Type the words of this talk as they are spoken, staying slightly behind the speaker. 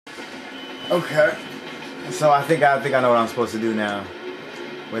Okay. So I think I know what I'm supposed to do now.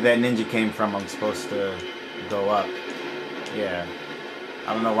 Where that ninja came from, I'm supposed to go up. Yeah.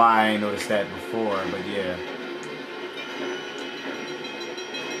 I don't know why I ain't noticed that before, but yeah.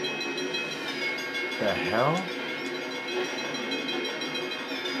 The hell?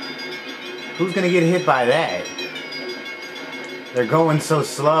 Who's gonna get hit by that? They're going so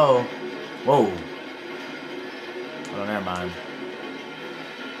slow. Whoa. Oh, never mind.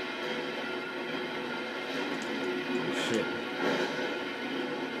 Oh, shit.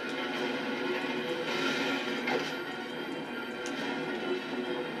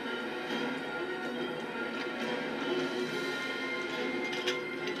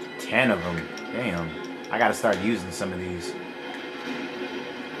 Ten of them. Damn. I gotta start using some of these.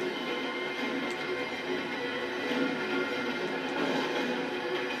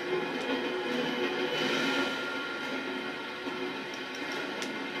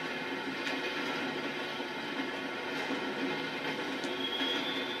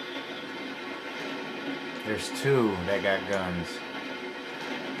 There's two that got guns.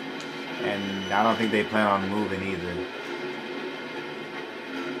 And I don't think they plan on moving either.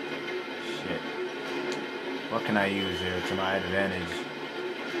 Shit. What can I use here to my advantage?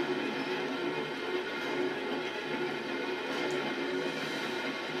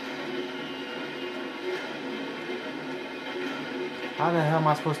 How the hell am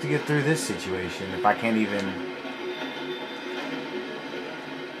I supposed to get through this situation if I can't even...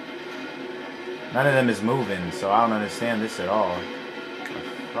 None of them is moving, so I don't understand this at all.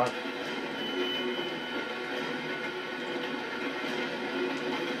 What the fuck?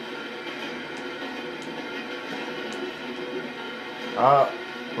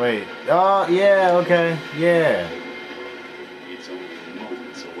 Wait. Oh, yeah, okay. Yeah. It's only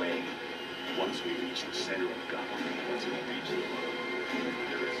moments away. Once we reach the center of Gotham, once we reach the road,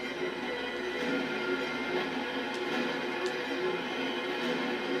 there is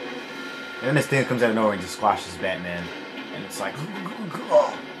And then this thing comes out of nowhere and just squashes Batman. And it's like...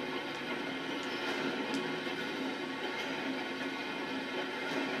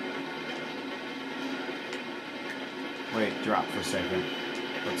 Wait, drop for a second.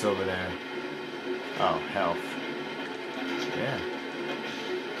 What's over there? Oh, health. Yeah.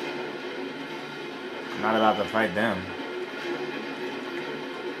 I'm not about to fight them.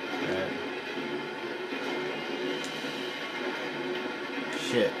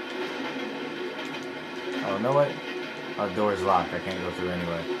 Shit. Oh, you know what? Oh, the door's locked. I can't go through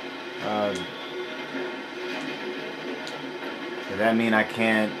anyway. Does that mean I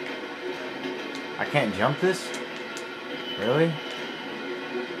can't jump this? Really?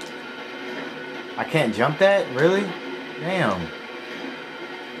 I can't jump that? Really? Damn.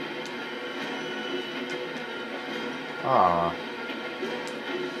 Aw.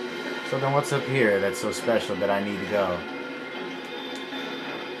 So then what's up here that's so special that I need to go?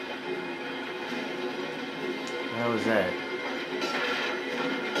 What was that?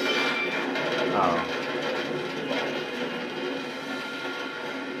 Oh.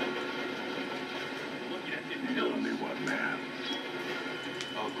 only one man.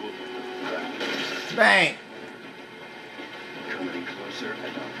 I'll go. Bang! Come any closer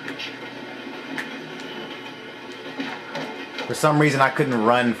and I'll hit you. For some reason I couldn't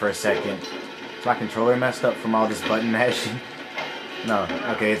run for a second. So my controller messed up from all this button mashing. No,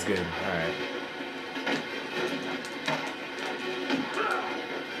 okay, it's good. Alright.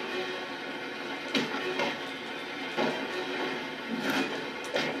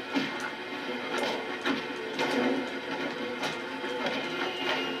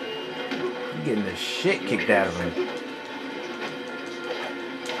 I'm getting the shit kicked out of him.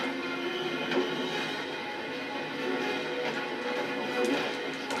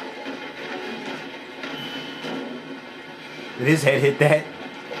 Did his head hit that?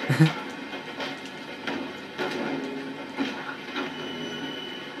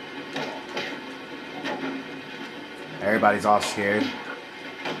 Everybody's all scared.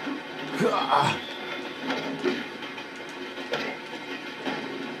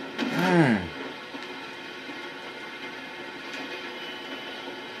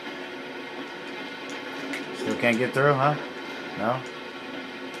 Still can't get through, huh? No?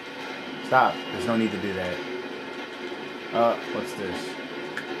 Stop. There's no need to do that. What's this?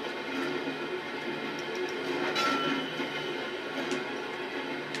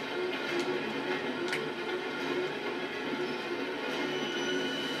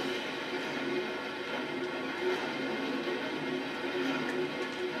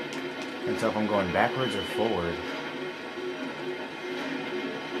 Can't tell if I'm going backwards or forward.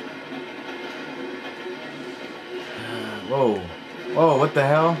 Whoa. Whoa, what the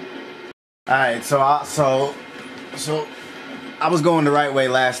hell? Alright, so I was going the right way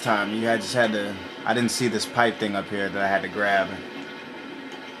last time. I just had to. I didn't see this pipe thing up here that I had to grab.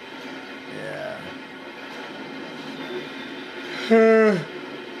 Yeah.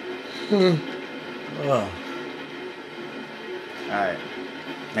 Oh. Alright.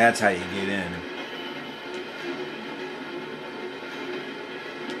 That's how you get in.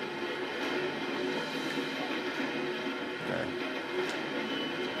 Okay.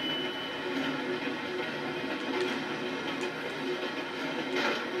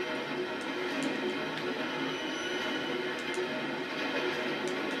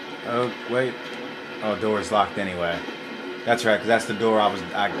 Oh, wait. Oh, door's locked anyway. That's right, because that's the door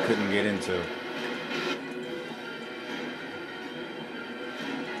I couldn't get into.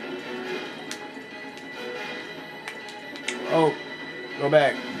 Oh, go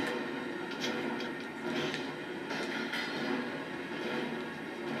back.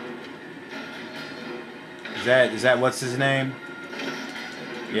 Is that what's his name?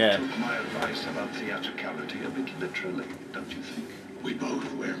 Yeah. Took my advice about theatricality a bit literally, don't you think? We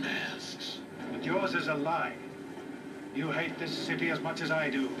both wear masks. But yours is a lie. You hate this city as much as I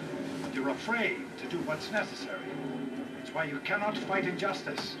do. You're afraid to do what's necessary. It's why you cannot fight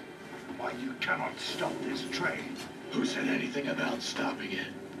injustice. Why you cannot stop this train. Who said anything about stopping it?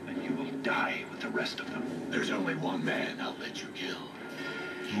 And you will die with the rest of them. There's only one man I'll let you kill.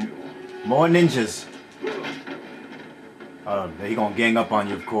 More ninjas. Oh, he gonna gang up on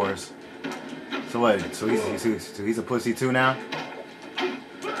you, of course. So what? So he's a pussy too now?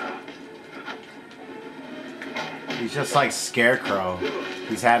 He's just like Scarecrow.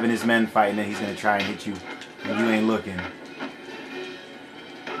 He's having his men fight, and then he's gonna try and hit you when you ain't looking.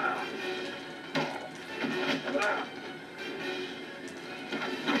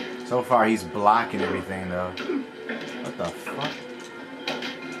 So far, he's blocking everything, though. What the fuck?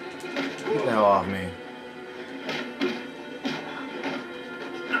 Get the hell off me.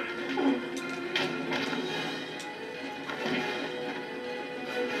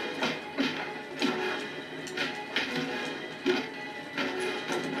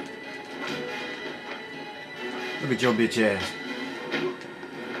 Look at your bitch ass.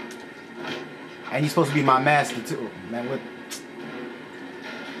 And you're supposed to be my master too. Man, what?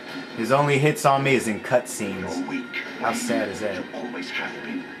 His only hits on me is in cutscenes. How sad is that? Always have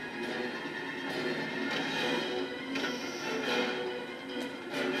been.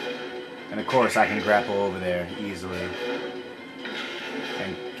 And of course I can grapple over there easily.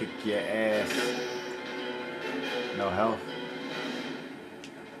 And kick your ass. No health.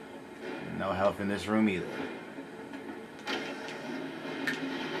 No health in this room either.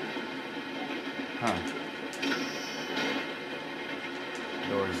 Huh.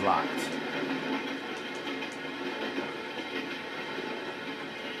 Door is locked.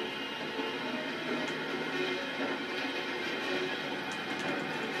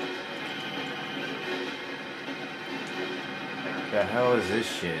 The hell is this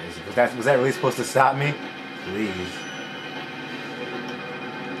shit? Was that really supposed to stop me? Please.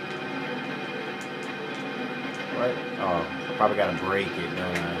 What? Oh, I probably gotta break it,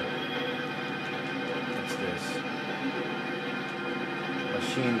 don't I? What's this?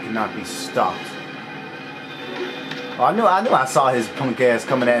 Machine cannot be stopped. Oh, I knew I saw his punk ass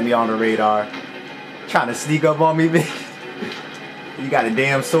coming at me on the radar. Trying to sneak up on me, bitch. You got a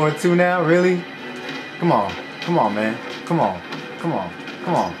damn sword too now? Really? Come on. Come on, man. Come on. Come on.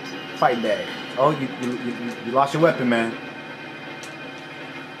 Come on. Fight back. Oh, you lost your weapon, man.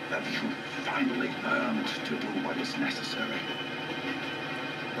 Have you finally learned to do what is necessary?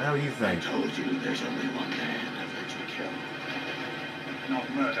 What the hell do you I think? told you there's only one man I'll let you kill. Not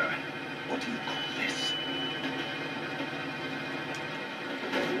murder. What do you call this?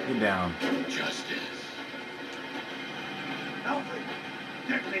 Get down. Justice. Alfred,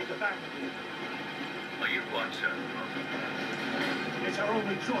 detonate the battery. Are you what, sir? It's our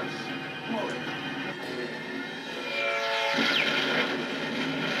only choice. Glory.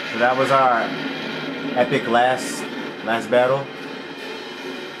 So that was our epic last battle.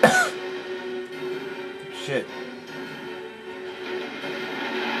 Shit.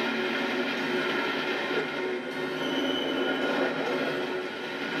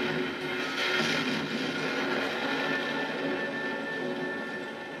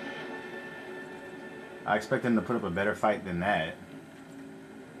 I expect him to put up a better fight than that.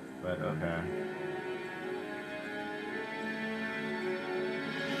 But okay.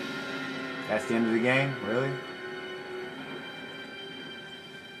 That's the end of the game? Really?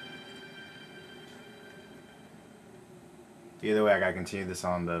 Either way, I gotta continue this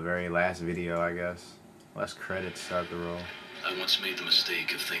on the very last video, I guess. Less credits start to roll. I once made the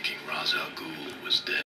mistake of thinking Ra's al Ghul was dead.